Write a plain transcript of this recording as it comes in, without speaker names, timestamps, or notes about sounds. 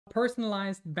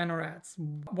Personalized banner ads.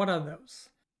 What are those?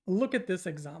 Look at this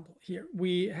example here.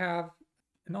 We have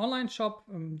an online shop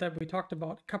that we talked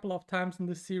about a couple of times in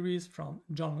this series from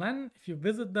John Lennon. If you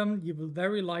visit them, you will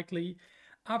very likely,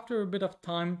 after a bit of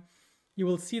time, you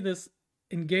will see this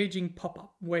engaging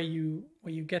pop-up where you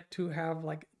get to have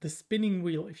like the spinning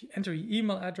wheel. If you enter your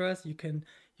email address, you can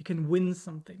win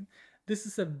something. This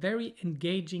is a very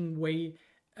engaging way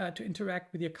to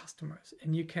interact with your customers,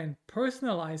 and you can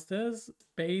personalize this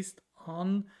based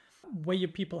on where your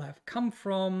people have come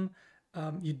from.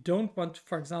 You don't want,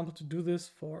 for example, to do this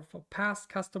for past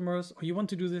customers, or you want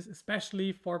to do this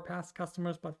especially for past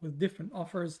customers, but with different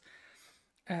offers.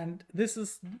 And this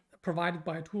is provided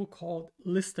by a tool called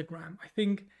Listagram. I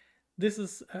think this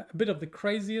is a bit of the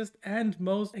craziest and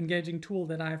most engaging tool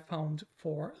that I've found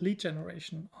for lead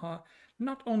generation,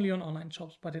 not only on online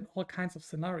shops, but in all kinds of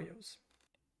scenarios.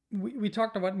 We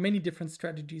talked about many different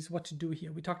strategies, what to do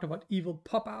here. We talked about evil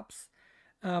pop-ups,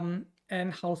 and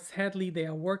how sadly they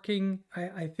are working.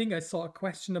 I think I saw a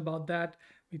question about that.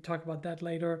 We talk about that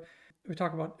later. We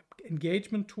talk about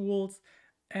engagement tools,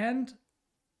 and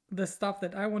the stuff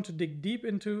that I want to dig deep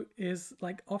into is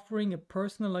like offering a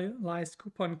personalized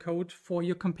coupon code for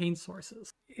your campaign sources.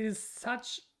 It is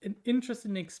such an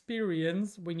interesting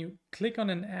experience when you click on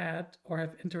an ad or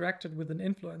have interacted with an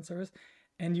influencer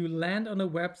and you land on a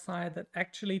website that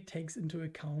actually takes into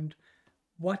account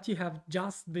what you have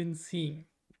just been seeing.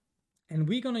 And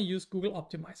we're going to use Google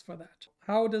Optimize for that.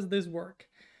 How does this work?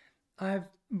 I've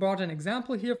brought an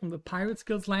example here from the Pirate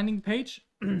Skills landing page.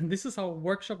 This is our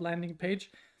workshop landing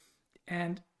page.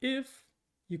 And if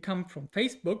you come from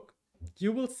Facebook,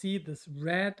 you will see this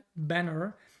red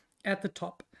banner at the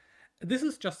top. This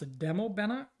is just a demo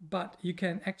banner, but you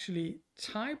can actually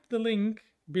type the link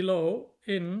below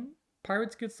in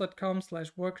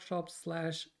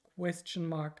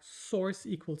pirateskills.com/workshop/source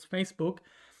equals Facebook.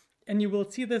 And you will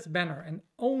see this banner, and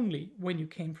only when you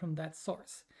came from that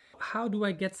source. How do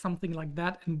I get something like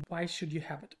that, and why should you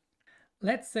have it?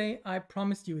 Let's say I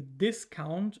promised you a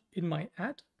discount in my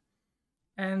ad,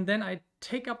 and then I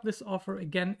take up this offer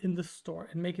again in the store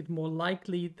and make it more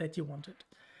likely that you want it.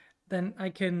 Then I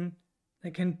can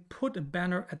put a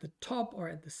banner at the top or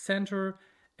at the center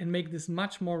and make this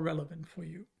much more relevant for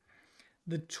you.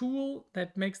 The tool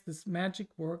that makes this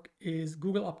magic work is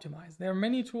Google Optimize. There are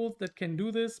many tools that can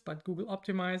do this, but Google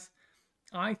Optimize,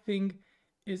 I think,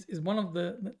 is one of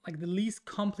the least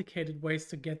complicated ways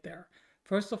to get there.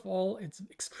 First of all, it's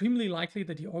extremely likely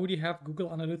that you already have Google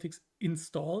Analytics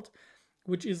installed,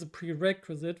 which is a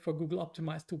prerequisite for Google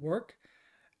Optimize to work.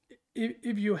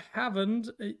 If you haven't,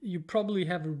 you probably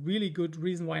have a really good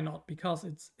reason why not, because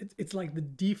it's like the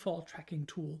default tracking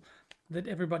tool that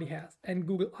everybody has. And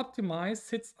Google Optimize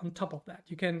sits on top of that.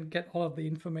 You can get all of the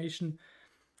information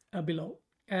below.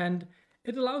 And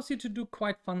it allows you to do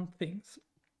quite fun things.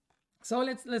 So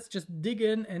let's just dig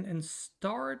in and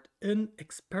start an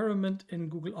experiment in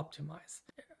Google Optimize.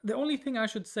 The only thing I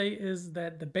should say is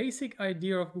that the basic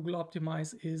idea of Google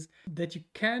Optimize is that you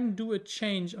can do a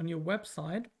change on your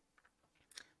website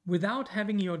without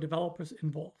having your developers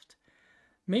involved.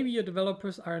 Maybe your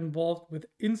developers are involved with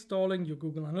installing your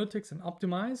Google Analytics and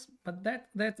Optimize, but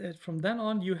that's it. From then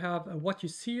on, you have a what you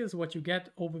see is what you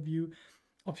get overview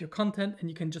of your content,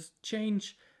 and you can just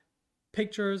change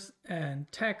pictures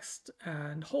and text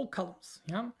and whole columns.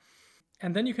 Yeah,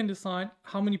 and then you can decide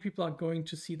how many people are going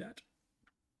to see that.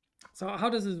 So how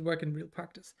does this work in real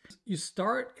practice? You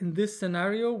start in this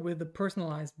scenario with a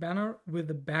personalized banner with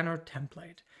a banner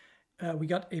template. We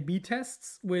got A/B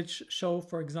tests, which show,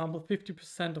 for example,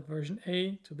 50% of version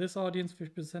A to this audience,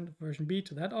 50% of version B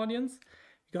to that audience.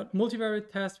 We got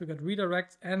multivariate tests, we got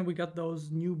redirects, and we got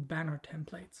those new banner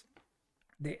templates.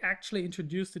 They actually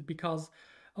introduced it because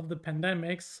of the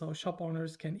pandemic, so shop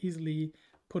owners can easily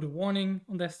put a warning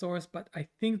on their stores, but I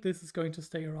think this is going to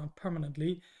stay around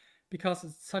permanently because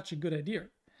it's such a good idea.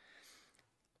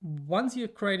 Once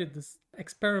you've created this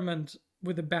experiment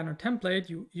with a banner template,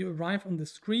 you arrive on the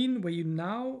screen where you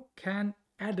now can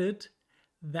edit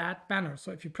that banner.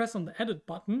 So if you press on the edit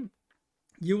button,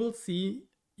 you will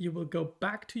go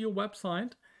back to your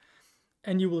website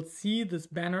and you will see this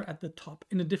banner at the top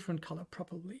in a different color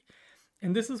probably.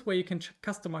 And this is where you can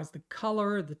customize the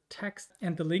color, the text,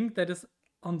 and the link that is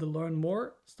on the learn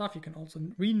more stuff. You can also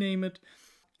rename it,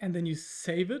 and then you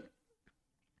save it.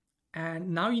 And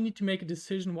now you need to make a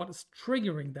decision what is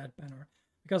triggering that banner.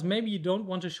 Because maybe you don't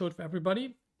want to show it for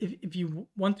everybody. If you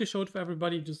want to show it for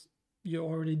everybody, you're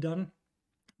already done.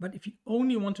 But if you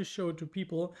only want to show it to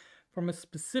people from a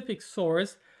specific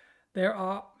source, there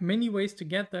are many ways to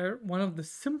get there. One of the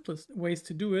simplest ways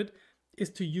to do it is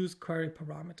to use query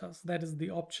parameters. That is the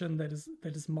option that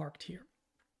is marked here.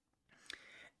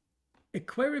 A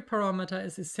query parameter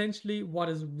is essentially what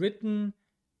is written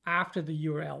after the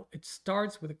URL. It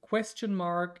starts with a question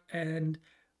mark, and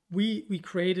we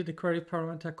created a query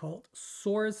parameter called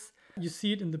source. You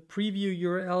see it in the preview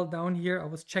URL down here. I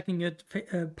was checking it,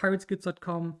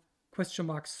 pirateskits.com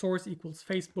 !source equals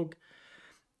Facebook.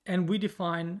 And we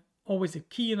define always a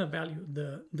key and a value.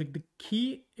 The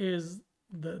key is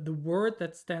the word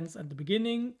that stands at the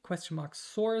beginning,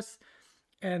 !source.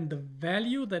 And the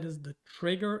value, that is the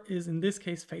trigger, is in this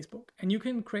case Facebook. And you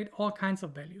can create all kinds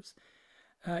of values.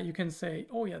 You can say,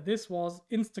 oh yeah, this was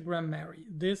Instagram Mary,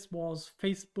 this was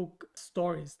Facebook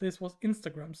stories, this was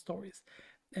Instagram stories.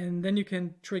 And then you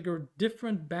can trigger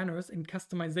different banners and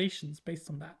customizations based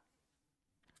on that.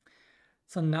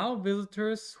 So now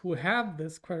visitors who have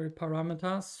this query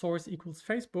parameter, source equals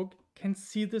Facebook, can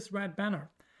see this red banner.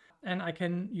 And I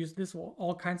can use this for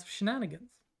all kinds of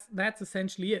shenanigans. That's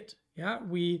essentially it. Yeah,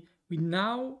 we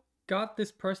now got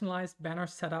this personalized banner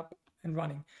set up and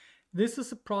running. This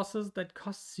is a process that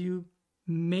costs you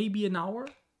maybe an hour,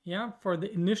 yeah, for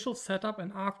the initial setup,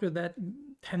 and after that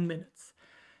 10 minutes.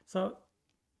 So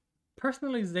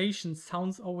personalization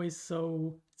sounds always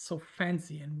so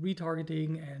fancy, and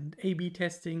retargeting and A/B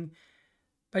testing,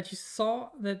 but you saw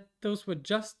that those were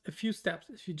just a few steps.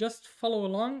 If you just follow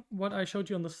along what I showed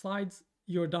you on the slides,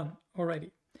 you're done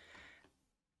already.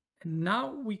 And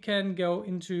now we can go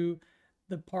into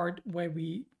the part where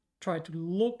we try to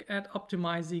look at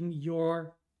optimizing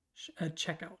your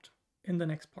checkout in the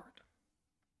next part.